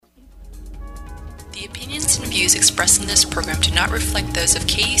The opinions and views expressed in this program do not reflect those of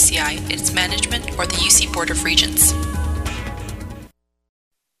KUCI, its management, or the UC Board of Regents.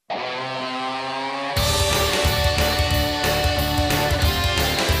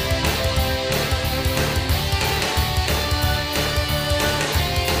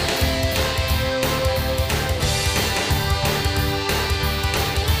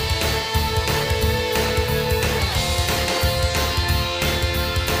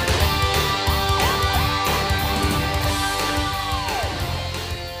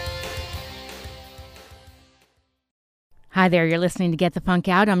 Hi there, you're listening to Get the Funk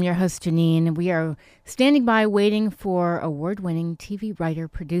Out. I'm your host, Janine. We are standing by waiting for award-winning TV writer,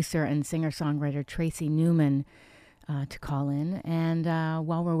 producer, and singer-songwriter Tracy Newman to call in. And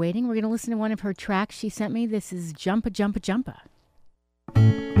while we're waiting, we're going to listen to one of her tracks she sent me. This is Jumpa, Jumpa, Jumpa.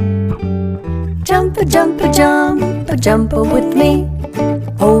 Jumpa, jumpa, jumpa, jumpa with me.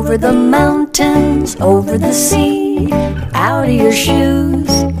 Over the mountains, over the sea. Out of your shoes,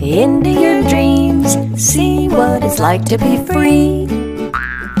 into your dreams. See what it's like to be free.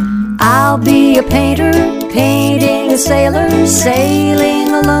 I'll be a painter, painting a sailor, sailing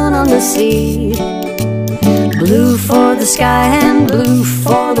alone on the sea. Blue for the sky and blue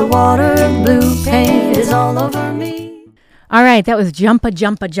for the water. Blue paint is all over me. All right, that was Jumpa,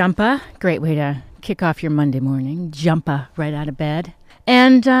 Jumpa, Jumpa. Great way to kick off your Monday morning. Jumpa right out of bed.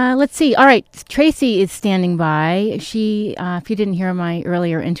 And let's see. All right, Tracy is standing by. She, if you didn't hear my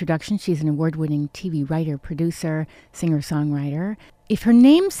earlier introduction, she's an award-winning TV writer, producer, singer-songwriter. If her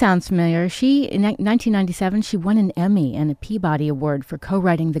name sounds familiar, in 1997, she won an Emmy and a Peabody Award for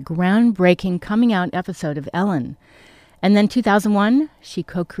co-writing the groundbreaking coming-out episode of Ellen. And then 2001, she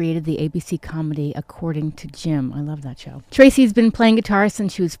co-created the ABC comedy According to Jim. I love that show. Tracy's been playing guitar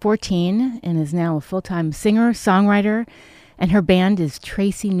since she was 14 and is now a full-time singer, songwriter, and her band is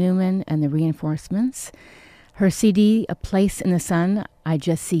Tracy Newman and the Reinforcements. Her CD, A Place in the Sun, I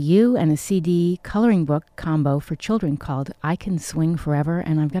Just See You, and a CD coloring book combo for children called I Can Swing Forever.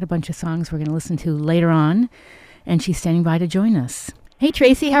 And I've got a bunch of songs we're going to listen to later on. And she's standing by to join us. Hey,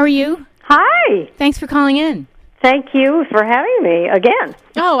 Tracy, how are you? Hi. Thanks for calling in. Thank you for having me again.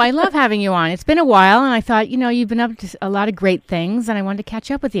 Oh, I love having you on. It's been a while, and I thought, you've been up to a lot of great things, and I wanted to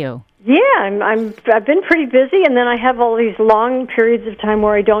catch up with you. Yeah, I've been pretty busy, and then I have all these long periods of time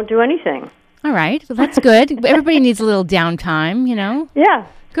where I don't do anything. All right. Well, that's good. Everybody needs a little downtime, Yeah.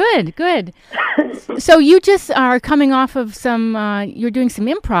 Good. So you just are coming off of you're doing some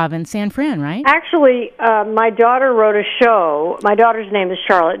improv in San Fran, right? Actually, my daughter wrote a show. My daughter's name is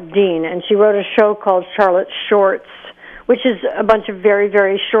Charlotte Dean, and she wrote a show called Charlotte Shorts, which is a bunch of very,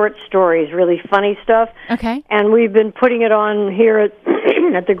 very short stories, really funny stuff. Okay. And we've been putting it on here at,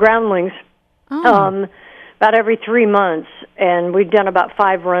 at the Groundlings about every 3 months, and we've done about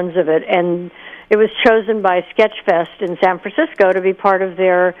 5 runs of it. And it was chosen by Sketchfest in San Francisco to be part of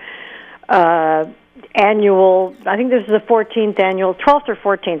their annual, I think this is the 14th annual, 12th or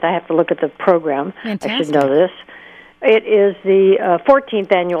 14th, I have to look at the program. Fantastic. I should know this. It is the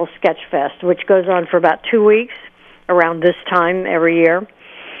 14th annual Sketchfest, which goes on for about 2 weeks around this time every year.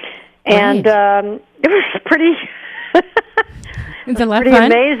 And it was pretty... It's a lot pretty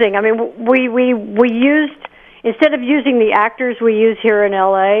fun. Amazing. I mean, we used, instead of using the actors we use here in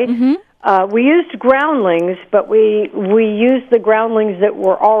L.A., we used groundlings, but we used the groundlings that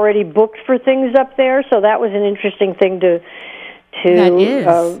were already booked for things up there. So that was an interesting thing to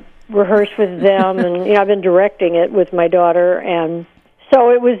rehearse with them. And I've been directing it with my daughter, and so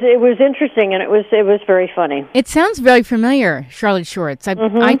it was interesting, and it was very funny. It sounds very familiar, Charlotte Shorts.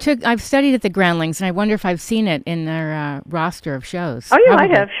 I've studied at the Groundlings, and I wonder if I've seen it in their roster of shows. Oh, you might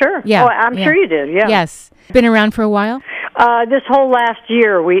have, sure. Yeah, I'm sure you did. Yeah. Yes, been around for a while. This whole last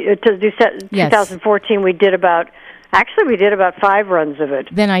year, 2014, we did about 5 runs of it.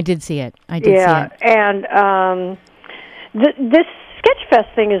 Then I did see it. See it. And this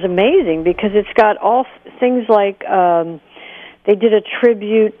Sketchfest thing is amazing because it's got all things like. They did a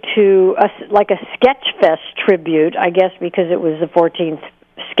tribute to like a Sketchfest tribute, I guess, because it was the 14th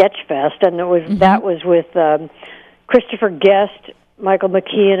Sketchfest, and that was with Christopher Guest, Michael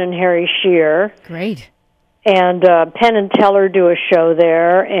McKean, and Harry Shearer. Great. And Penn and Teller do a show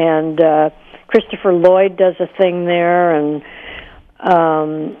there, and Christopher Lloyd does a thing there, and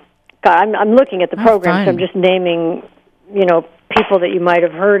I'm looking at the program, so I'm just naming, people that you might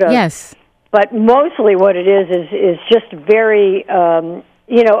have heard of. Yes. But mostly what it is just very, a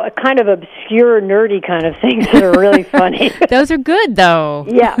kind of obscure, nerdy kind of things that are really funny. Those are good, though.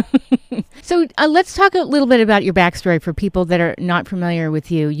 Yeah. So let's talk a little bit about your backstory for people that are not familiar with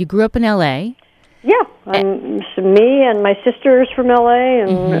you. You grew up in L.A., Yeah, so me and my sister is from LA,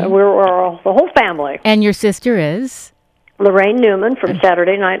 and we're all, the whole family. And your sister is? Lorraine Newman from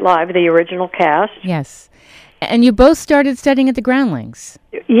Saturday Night Live, the original cast. Yes. And you both started studying at the Groundlings.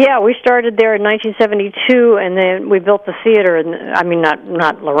 Yeah, we started there in 1972, and then we built the theater. And I mean,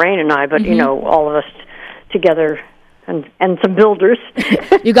 not Lorraine and I, but you know, all of us together, and some builders.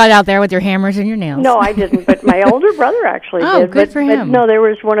 You got out there with your hammers and your nails. No, I didn't, but my older brother actually did. Oh, good for him. But no, there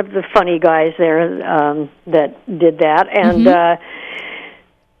was one of the funny guys there that did that, and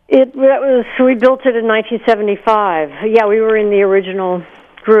we built it in 1975. Yeah, we were in the original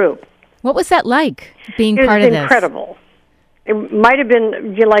group. What was that like, being part of this? It was incredible. It might have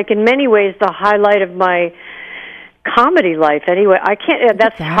been, like, in many ways, the highlight of my comedy life. Anyway, I can't.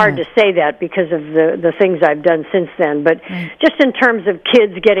 That's hard to say that because of the things I've done since then. But just in terms of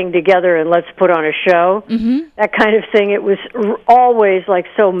kids getting together and let's put on a show, that kind of thing, it was always like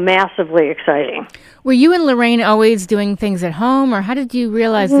so massively exciting. Were you and Lorraine always doing things at home, or how did you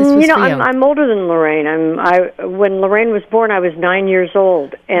realize this was for you? I'm older than Lorraine. When Lorraine was born, I was 9 years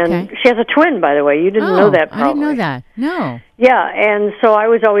old, and she has a twin, by the way. You didn't know that, probably. I didn't know that. No. Yeah, and so I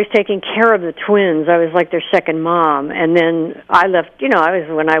was always taking care of the twins. I was like their second mom, and then I left.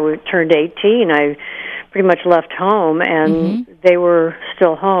 When I turned 18, I pretty much left home, and they were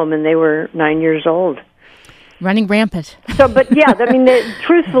still home, and they were 9 years old. Running rampant. So, but yeah, I mean,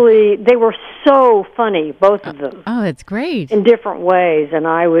 truthfully, they were so funny, both of them. Oh, that's great. In different ways, and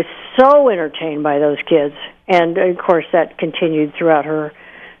I was so entertained by those kids. And, of course, that continued throughout her.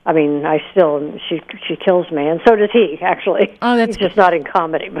 I mean, she kills me, and so does he, actually. Oh, that's He's just not in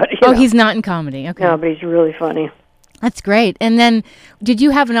comedy. But he's not in comedy, okay. No, but he's really funny. That's great. And then, did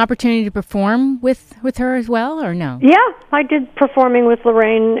you have an opportunity to perform with her as well, or no? Yeah, I did performing with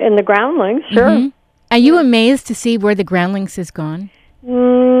Lorraine in the Groundlings, sure. Are you amazed to see where the Groundlings has gone?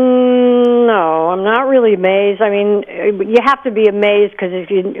 No, I'm not really amazed. I mean, you have to be amazed because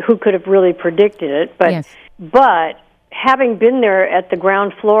who could have really predicted it? But having been there at the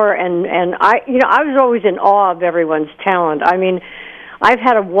ground floor, and I was always in awe of everyone's talent. I mean, I've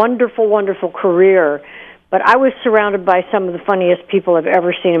had a wonderful, wonderful career. But I was surrounded by some of the funniest people I've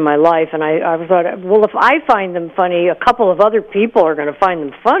ever seen in my life, and I thought, well, if I find them funny, a couple of other people are going to find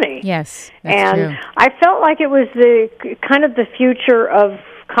them funny. Yes, that's true. I felt like it was the kind of the future of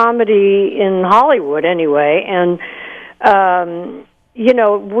comedy in Hollywood, anyway. And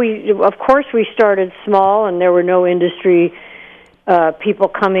we started small, and there were no industry people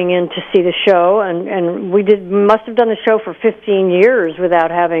coming in to see the show, and we must have done the show for 15 years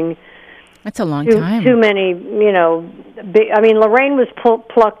without having. That's a long time. Too many, Lorraine was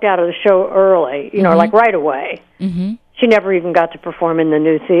plucked out of the show early, like right away. Mm-hmm. She never even got to perform in the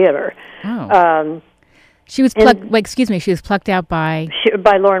new theater. Oh. She was plucked. She was plucked out by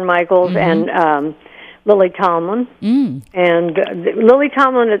Lorne Michaels and Lily Tomlin. Mm. And Lily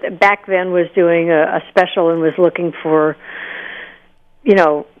Tomlin back then was doing a special and was looking for,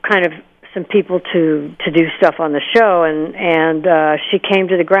 kind of some people to do stuff on the show, and she came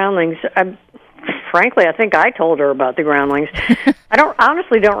to the Groundlings. Frankly, I think I told her about the Groundlings. I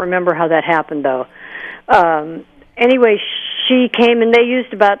honestly don't remember how that happened, though. Anyway, she came, and they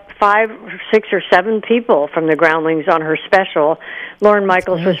used about 5, 6, or 7 people from the Groundlings on her special. Lorne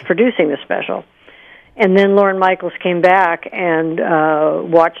Michaels was producing the special. And then Lorne Michaels came back and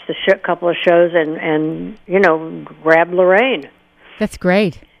watched the couple of shows and grabbed Lorraine. That's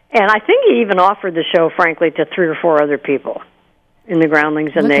great. And I think he even offered the show, frankly, to 3 or 4 other people in the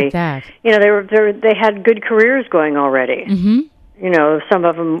Groundlings, and Look at that. they had good careers going already. Mm-hmm. Some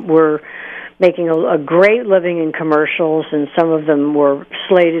of them were making a great living in commercials, and some of them were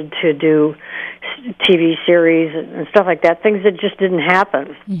slated to do TV series and stuff like that. Things that just didn't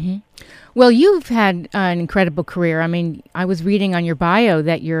happen. Mm-hmm. Well, you've had an incredible career. I mean, I was reading on your bio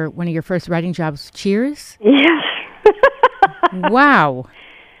that one of your first writing jobs was Cheers. Yes. Wow.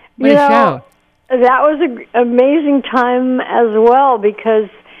 What a show. That was an amazing time as well, because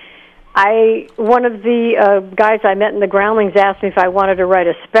one of the guys I met in the Groundlings asked me if I wanted to write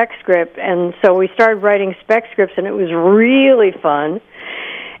a spec script, and so we started writing spec scripts, and it was really fun.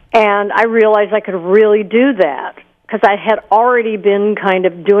 And I realized I could really do that, because I had already been kind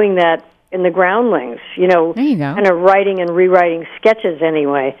of doing that in the Groundlings, there you go. Kind of writing and rewriting sketches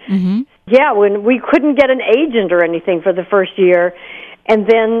anyway. Mm-hmm. Yeah, when we couldn't get an agent or anything for the first year. And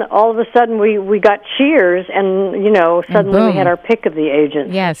then all of a sudden we got Cheers, and suddenly we had our pick of the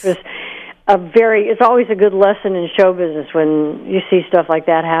agents. Yes, it was it's always a good lesson in show business when you see stuff like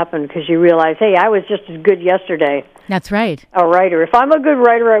that happen, because you realize, hey, I was just as good yesterday. That's right. A writer. If I'm a good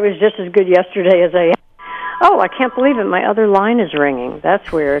writer, I was just as good yesterday as I Oh, I can't believe it. My other line is ringing.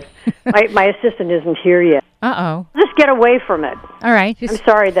 That's weird. My assistant isn't here yet. Uh-oh. Just get away from it. All right. I'm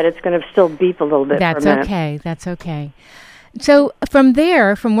sorry that it's going to still beep a little bit That's for a minute. okay. That's okay. So from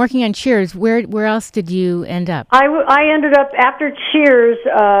there, from working on Cheers, where else did you end up? I ended up, after Cheers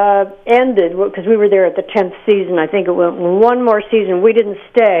ended, because we were there at the 10th season, I think it went one more season. We didn't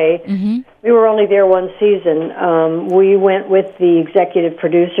stay. Mm-hmm. We were only there one season. We went with the executive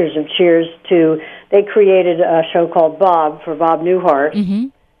producers of Cheers they created a show called Bob for Bob Newhart. Mm-hmm.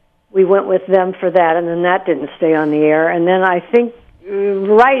 We went with them for that, and then that didn't stay on the air. And then I think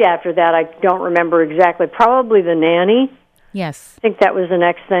right after that, I don't remember exactly, probably The Nanny. Yes. I think that was the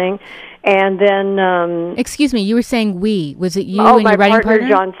next thing. And then... excuse me, you were saying we. Was it you and my your writing partner, partner?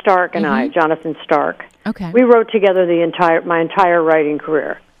 John Stark, and I, Jonathan Stark. Okay. We wrote together my entire writing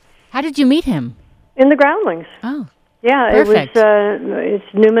career. How did you meet him? In the Groundlings. Oh. Yeah, perfect.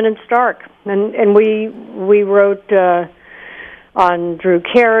 It's Newman and Stark. And we wrote on Drew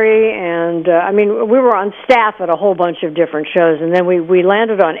Carey, and we were on staff at a whole bunch of different shows, and then we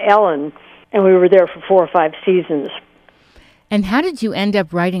landed on Ellen, and we were there for 4 or 5 seasons. And how did you end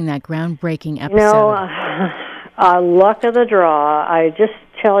up writing that groundbreaking episode? You know, luck of the draw. I just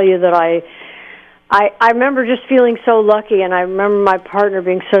tell you that I remember just feeling so lucky, and I remember my partner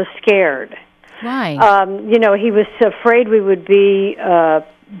being so scared. Why? He was afraid we would be all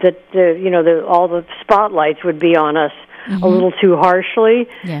the spotlights would be on us a little too harshly.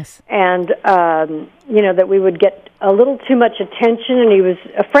 Yes. And that we would get a little too much attention, and he was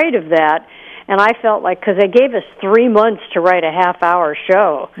afraid of that. And I felt like, because they gave us 3 months to write a half-hour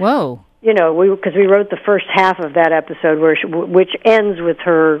show. Whoa. Because we wrote the first half of that episode, which ends with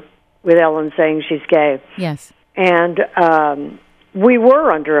Ellen saying she's gay. Yes. And we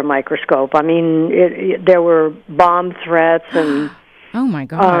were under a microscope. I mean, there were bomb threats and... oh, my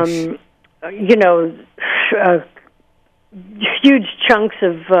gosh. Huge chunks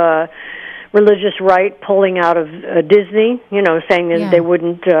of... religious right pulling out of Disney, saying that they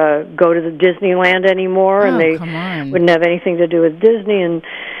wouldn't go to the Disneyland anymore, and they wouldn't have anything to do with Disney. And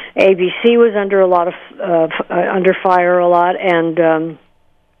ABC was under a lot of under fire a lot, and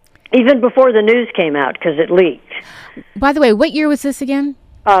even before the news came out, because it leaked. By the way, what year was this again?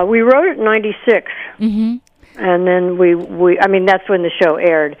 We wrote it in '96. Mm-hmm. And then that's when the show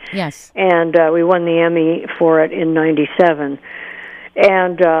aired. Yes. And we won the Emmy for it in '97.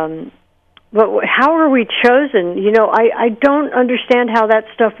 And but how were we chosen? I don't understand how that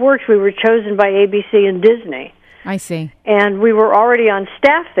stuff works. We were chosen by ABC and Disney. I see. And we were already on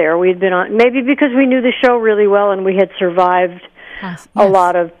staff there. We had been on, maybe because we knew the show really well, and we had survived a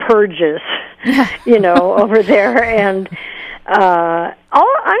lot of purges, over there. And I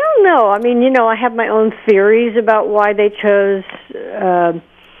don't know. I mean, I have my own theories about why they chose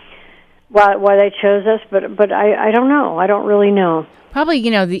why they chose us, but I don't know. I don't really know. Probably,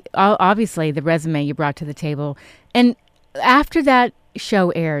 obviously the resume you brought to the table. And after that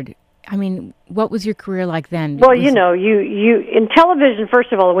show aired, I mean, what was your career like then? Well, you in television,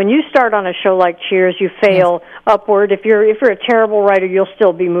 first of all, when you start on a show like Cheers, you fail upward. If you're a terrible writer, you'll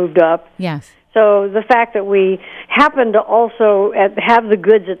still be moved up. Yes. So the fact that we happened to also have the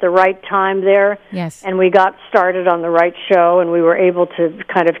goods at the right time there, yes, and we got started on the right show, and we were able to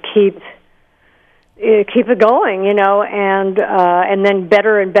kind of keep it going, and then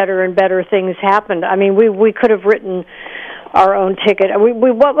better and better and better things happened. I mean, we could have written our own ticket.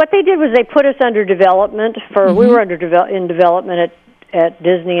 What they did was they put us under development for. We were in development at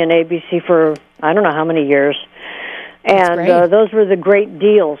Disney and ABC for I don't know how many years, and those were the great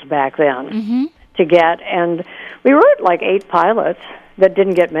deals back then to get. And we wrote like 8 pilots that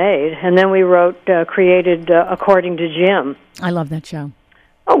didn't get made, and then we created According to Jim. I love that show.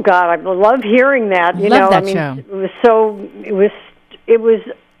 Oh God, I love hearing that. Show. It was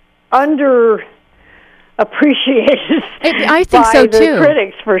under appreciated. I think by so the too.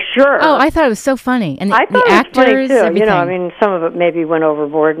 Critics for sure. Oh, I thought it was so funny, and I thought the actors, it was funny too. everything. Some of it maybe went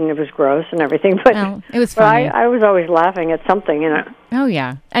overboard and it was gross and everything, but it was funny. I was always laughing at something, Oh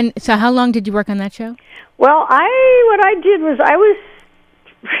yeah. And so, how long did you work on that show? Well, what I did was I was.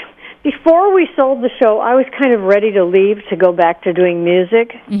 Before we sold the show, I was kind of ready to leave to go back to doing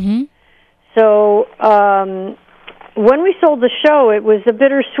music. Mm-hmm. So when we sold the show, it was a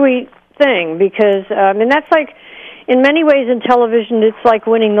bittersweet thing because, that's like, in many ways in television, it's like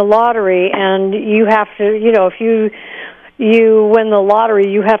winning the lottery, and you have to, if you win the lottery,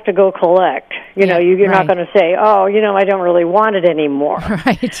 you have to go collect. You're not going to say, oh, I don't really want it anymore.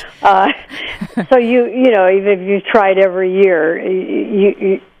 Right. So even if you tried every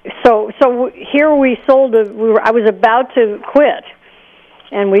year, So here we sold. I was about to quit,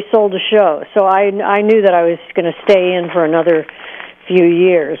 and we sold a show. So I knew that I was going to stay in for another few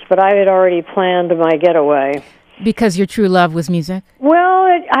years, but I had already planned my getaway. Because your true love was music? Well,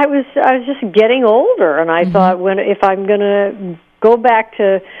 I was just getting older, and I thought, if I'm going to go back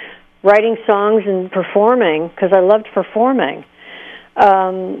to writing songs and performing, because I loved performing,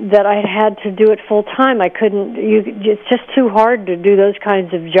 that I had to do it full time. I couldn't. It's just too hard to do those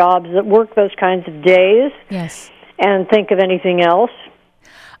kinds of jobs, that work those kinds of days. Yes. And think of anything else.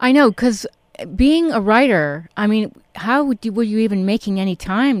 I know, because being a writer, I mean, how were you even making any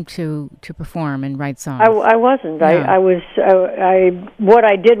time to perform and write songs? I wasn't. No. I was. What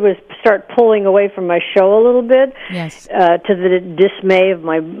I did was start pulling away from my show a little bit. Yes. To the dismay of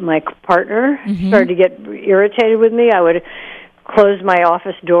my partner. Started to get irritated with me. I would close my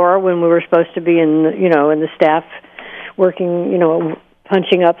office door when we were supposed to be in the staff working,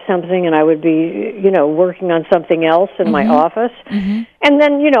 punching up something, and I would be, working on something else in my office. And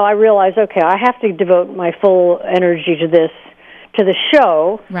then, I realized, okay, I have to devote my full energy to the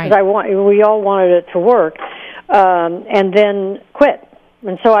show, because we all wanted it to work, and then quit.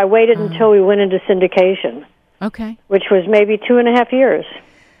 And so I waited until we went into syndication. Okay. Which was maybe 2.5 years.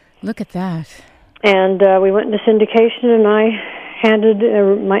 Look at that. And we went into syndication, and I handed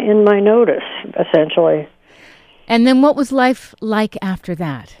in my notice, essentially. And then what was life like after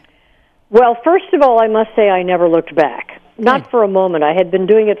that? Well, first of all, I must say I never looked back. Not for a moment. I had been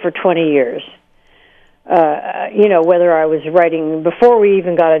doing it for 20 years. Whether I was writing, before we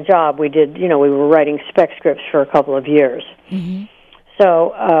even got a job, we were writing spec scripts for a couple of years.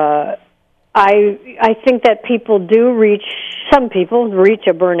 So I think that some people reach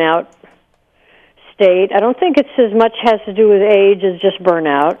a burnout state. I don't think it's as much has to do with age as just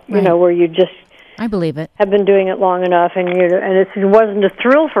burnout, where you just... I believe it. Have been doing it long enough, and it wasn't a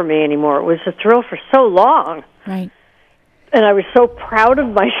thrill for me anymore. It was a thrill for so long. Right. And I was so proud of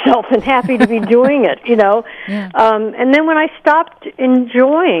myself and happy to be doing it, Yeah. And then when I stopped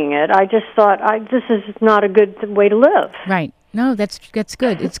enjoying it, I just thought, this is not a good way to live. Right. No, that's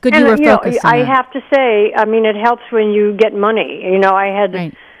good. It's good and, you were focused on I that. have to say, it helps when you get money. I had...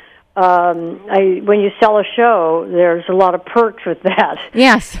 Right. When you sell a show, there's a lot of perks with that.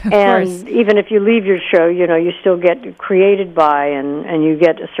 Yes, of course. Even if you leave your show, you still get created by, and you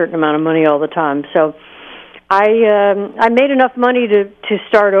get a certain amount of money all the time. So I made enough money to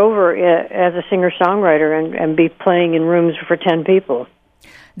start over as a singer-songwriter and be playing in rooms for 10 people.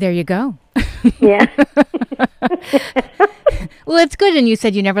 There you go. Yeah. Well, it's good, and you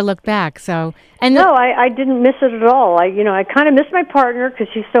said you never looked back. So, no, I didn't miss it at all. I kind of miss my partner because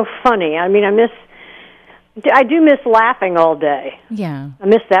she's so funny. I do miss laughing all day. Yeah, I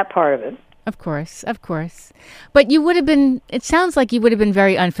miss that part of it. Of course. But you would have been. It sounds like you would have been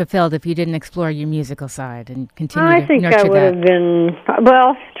very unfulfilled if you didn't explore your musical side and continue to nurture that. I think I would have been.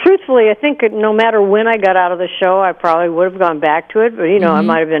 Well, truthfully, I think no matter when I got out of the show, I probably would have gone back to it. But I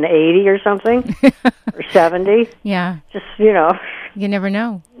might have been 80 or something, or 70. Yeah. Just You never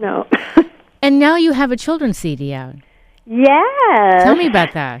know. No. And now you have a children's CD out. Yeah. Tell me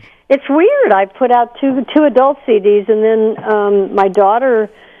about that. It's weird. I put out two adult CDs, and then my daughter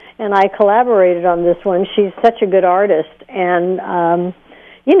and I collaborated on this one. She's such a good artist, and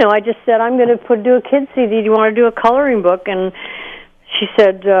I just said, I'm going to do a kids CD. Do you want to do a coloring book? And she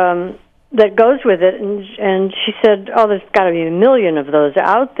said, that goes with it, and she said, oh, there's got to be a million of those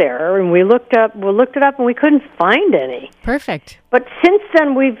out there. And we looked it up, and we couldn't find any. Perfect. But since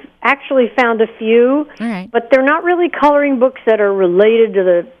then, we've actually found a few. All right. But they're not really coloring books that are related to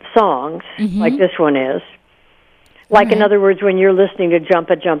the songs, like this one is. Like, in other words, when you're listening to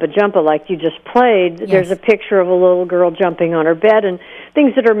Jumpa, Jumpa, Jumpa, like you just played, there's a picture of a little girl jumping on her bed, and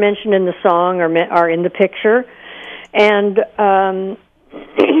things that are mentioned in the song are in the picture. And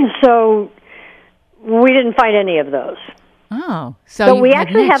so we didn't find any of those. Oh. So we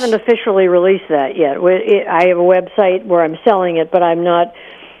actually haven't officially released that yet. I have a website where I'm selling it, but I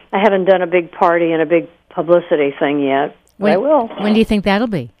haven't done a big party and a big publicity thing yet. But I will. When do you think that'll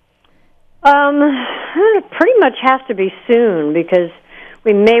be? It pretty much has to be soon, because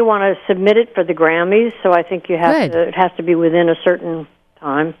we may want to submit it for the Grammys, so I think it has to be within a certain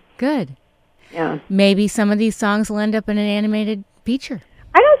time. Good. Yeah. Maybe some of these songs will end up in an animated feature.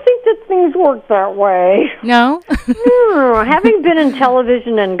 I don't think that things work that way. No? Having been in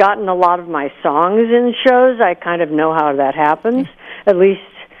television and gotten a lot of my songs in shows, I kind of know how that happens, at least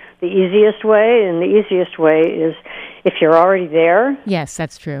the easiest way. And the easiest way is if you're already there. Yes,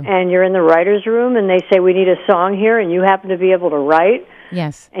 that's true. And you're in the writer's room, and they say, we need a song here, and you happen to be able to write.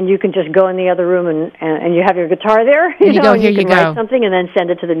 Yes. And you can just go in the other room, and you have your guitar there. And you can write something and then send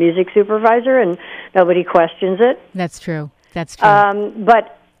it to the music supervisor, and nobody questions it. That's true. That's true.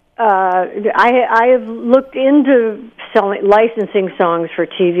 But I have looked into licensing songs for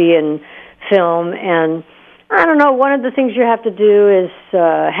TV and film, and I don't know, one of the things you have to do is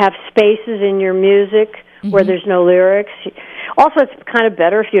have spaces in your music where there's no lyrics. Also, it's kind of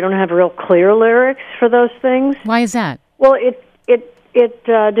better if you don't have real clear lyrics for those things. Why is that? Well, it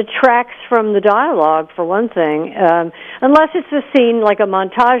detracts from the dialogue, for one thing. Unless it's a scene, like a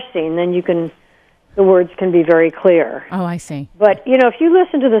montage scene, then the words can be very clear. Oh, I see. But, if you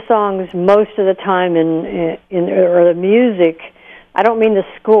listen to the songs most of the time or the music, I don't mean the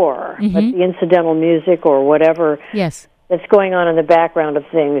score, but the incidental music or whatever yes. that's going on in the background of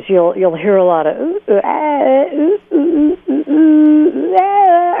things, you'll hear a lot of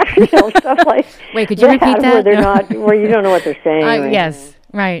stuff like. Wait, could you repeat that? Where you don't know what they're saying. Yes,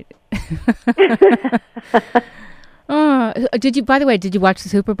 right. Did you? By the way, did you watch the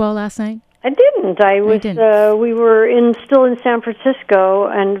Super Bowl last night? I didn't. We were still in San Francisco,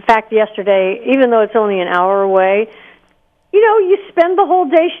 and in fact, yesterday, even though it's only an hour away, you spend the whole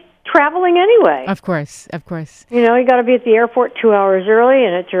day traveling anyway. Of course. You got to be at the airport 2 hours early,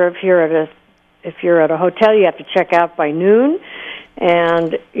 and if you're at a hotel, you have to check out by noon,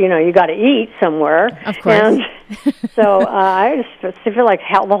 and you got to eat somewhere. Of course. And so I just feel like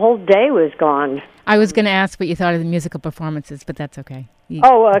the whole day was gone. I was going to ask what you thought of the musical performances, but that's okay. You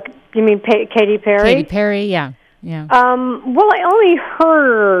mean Katy Perry? Katy Perry, yeah. Well, I only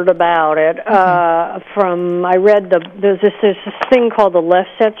heard about it from. I read there's this thing called the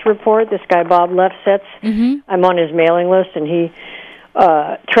Lefsetz Report. This guy Bob Lefsetz. I'm on his mailing list, and he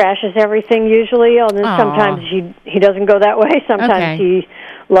trashes everything usually. And then sometimes he doesn't go that way. Sometimes he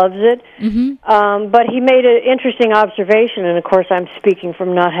loves it. But he made an interesting observation, and of course I'm speaking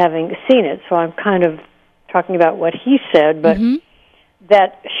from not having seen it, so I'm kind of talking about what he said, but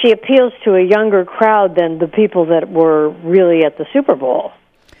that she appeals to a younger crowd than the people that were really at the Super Bowl.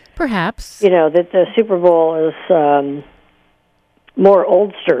 Perhaps. That the Super Bowl is more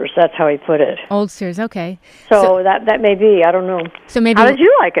oldsters. That's how he put it. Oldsters, okay. So that may be. I don't know. So maybe. How did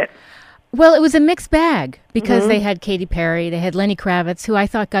you like it? Well, it was a mixed bag because they had Katy Perry, they had Lenny Kravitz, who I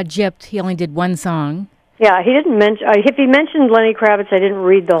thought got gypped. He only did one song. Yeah, he didn't mention. If he mentioned Lenny Kravitz, I didn't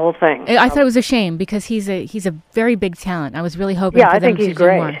read the whole thing. I thought it was a shame because he's a very big talent. I was really hoping for them to do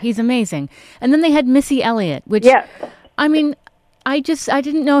great. more. He's amazing. And then they had Missy Elliott, which I mean, I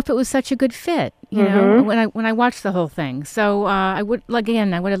didn't know if it was such a good fit. When I watched the whole thing. So I would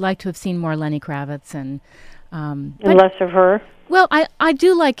have liked to have seen more Lenny Kravitz and less of her. Well, I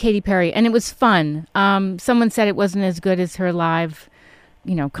do like Katy Perry, and it was fun. Someone said it wasn't as good as her live,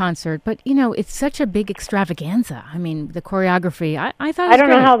 concert, but it's such a big extravaganza. I mean, the choreography. I thought. I don't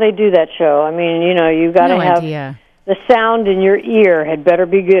know how they do that show. I mean, you got to have idea. The sound in your ear had better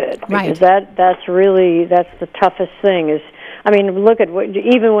be good, because that's the toughest thing. Is I mean, look at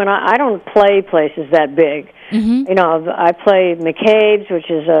even when I don't play places that big. I play McCabe's, which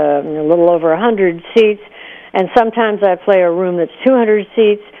is a little over 100 seats. And sometimes I play a room that's 200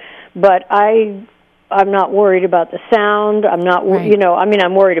 seats, but I'm not worried about the sound. I'm not,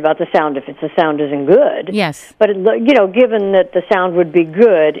 I'm worried about the sound if the sound isn't good. Yes. But, given that the sound would be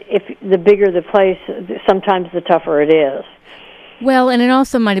good, if the bigger the place, sometimes the tougher it is. Well, and it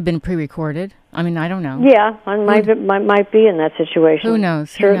also might have been pre-recorded. I mean, I don't know. Yeah, I might be in that situation. Who knows?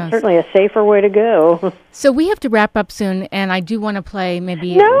 Certainly a safer way to go. So we have to wrap up soon, and I do want to play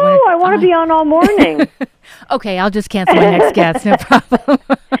maybe... No, I want to be on all morning. Okay, I'll just cancel my next guest, no problem.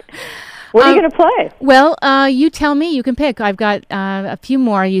 What are you going to play? Well, you tell me. You can pick. I've got a few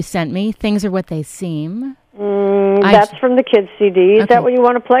more you sent me. Things Are What They Seem. That's from the kids' CD. Is that what you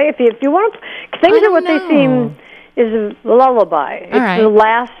want to play? If you want to... Things Are What They Seem... is a lullaby. It's the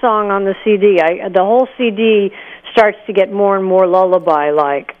last song on the CD. The whole CD starts to get more and more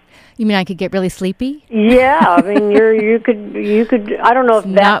lullaby-like. You mean I could get really sleepy? Yeah, I mean you could. I don't know if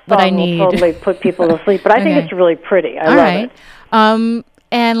that song will totally put people to sleep, but I think it's really pretty. I love it.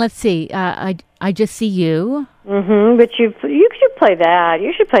 And let's see. I Just See You. But you should play that.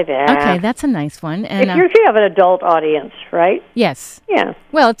 You should play that. Okay, that's a nice one. And if you have an adult audience, right? Yes. Yeah.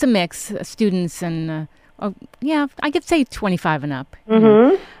 Well, it's a mix, students and. I could say 25 and up.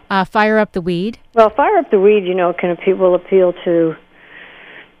 Fire Up the Weed. Well, Fire Up the Weed, will appeal to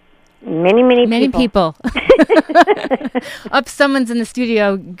many people. Up, someone's in the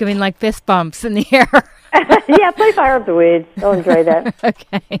studio giving like fist bumps in the air. Yeah, play Fire Up the Weed. I'll enjoy that.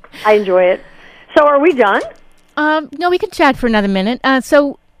 Okay. I enjoy it. So are we done? No, we can chat for another minute.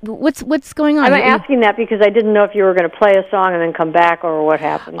 So What's going on? I'm asking that because I didn't know if you were going to play a song and then come back, or what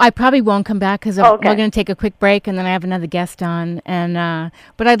happened. I probably won't come back because we're going to take a quick break, and then I have another guest on. And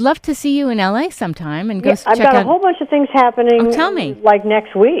but I'd love to see you in LA sometime and go check out. I've got a whole bunch of things happening. Oh, tell me. Like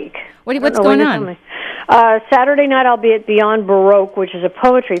next week. What's going on? Saturday night I'll be at Beyond Baroque, which is a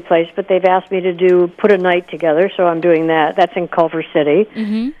poetry place, but they've asked me to put a night together, so I'm doing that. That's in Culver City.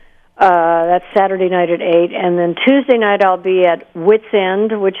 Mm-hmm. That's Saturday night at 8. And then Tuesday night I'll be at Wits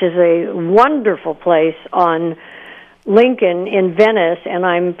End, which is a wonderful place on Lincoln in Venice, and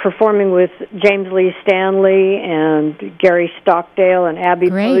I'm performing with James Lee Stanley and Gary Stockdale and Abby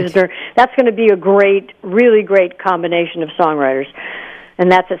Posner. That's going to be a really great combination of songwriters.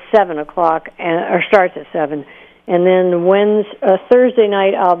 And that's at 7 o'clock, or starts at 7. And then Thursday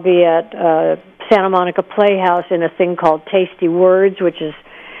night I'll be at Santa Monica Playhouse in a thing called Tasty Words, which is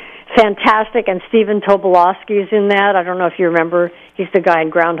fantastic, and Stephen Tobolowsky is in that. I don't know if you remember. He's the guy in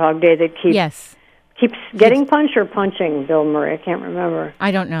Groundhog Day that keeps getting punched or punching Bill Murray. I can't remember.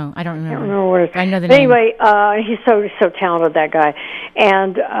 I don't know. I don't remember. I can't remember what I know the name. Anyway, he's so talented, that guy.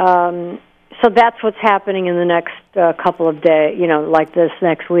 And so that's what's happening in the next couple of days, like this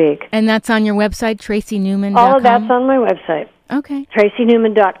next week. And that's on your website, TracyNewman.com? All of that's on my website. Okay.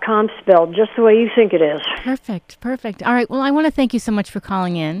 TracyNewman.com, spelled just the way you think it is. Perfect. All right. Well, I want to thank you so much for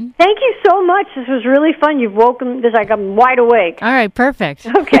calling in. Thank you so much. This was really fun. You've woken this like I'm wide awake. All right. Perfect.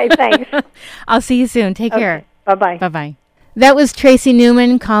 Okay. Thanks. I'll see you soon. Take care. Bye-bye. Bye-bye. That was Tracy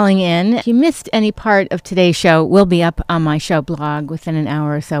Newman calling in. If you missed any part of today's show, we'll be up on my show blog within an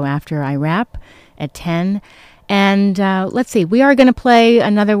hour or so after I wrap at 10. And let's see, we are going to play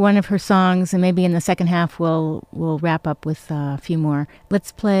another one of her songs, and maybe in the second half we'll wrap up with a few more.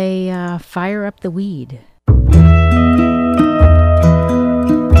 Let's play Fire Up the Weed.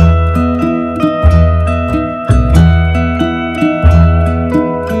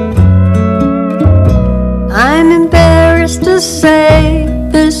 I'm embarrassed to say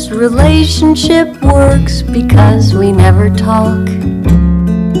this relationship works because we never talk.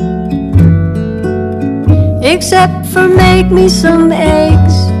 Except for make me some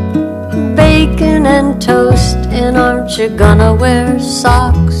eggs, bacon and toast, and aren't you gonna wear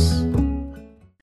socks?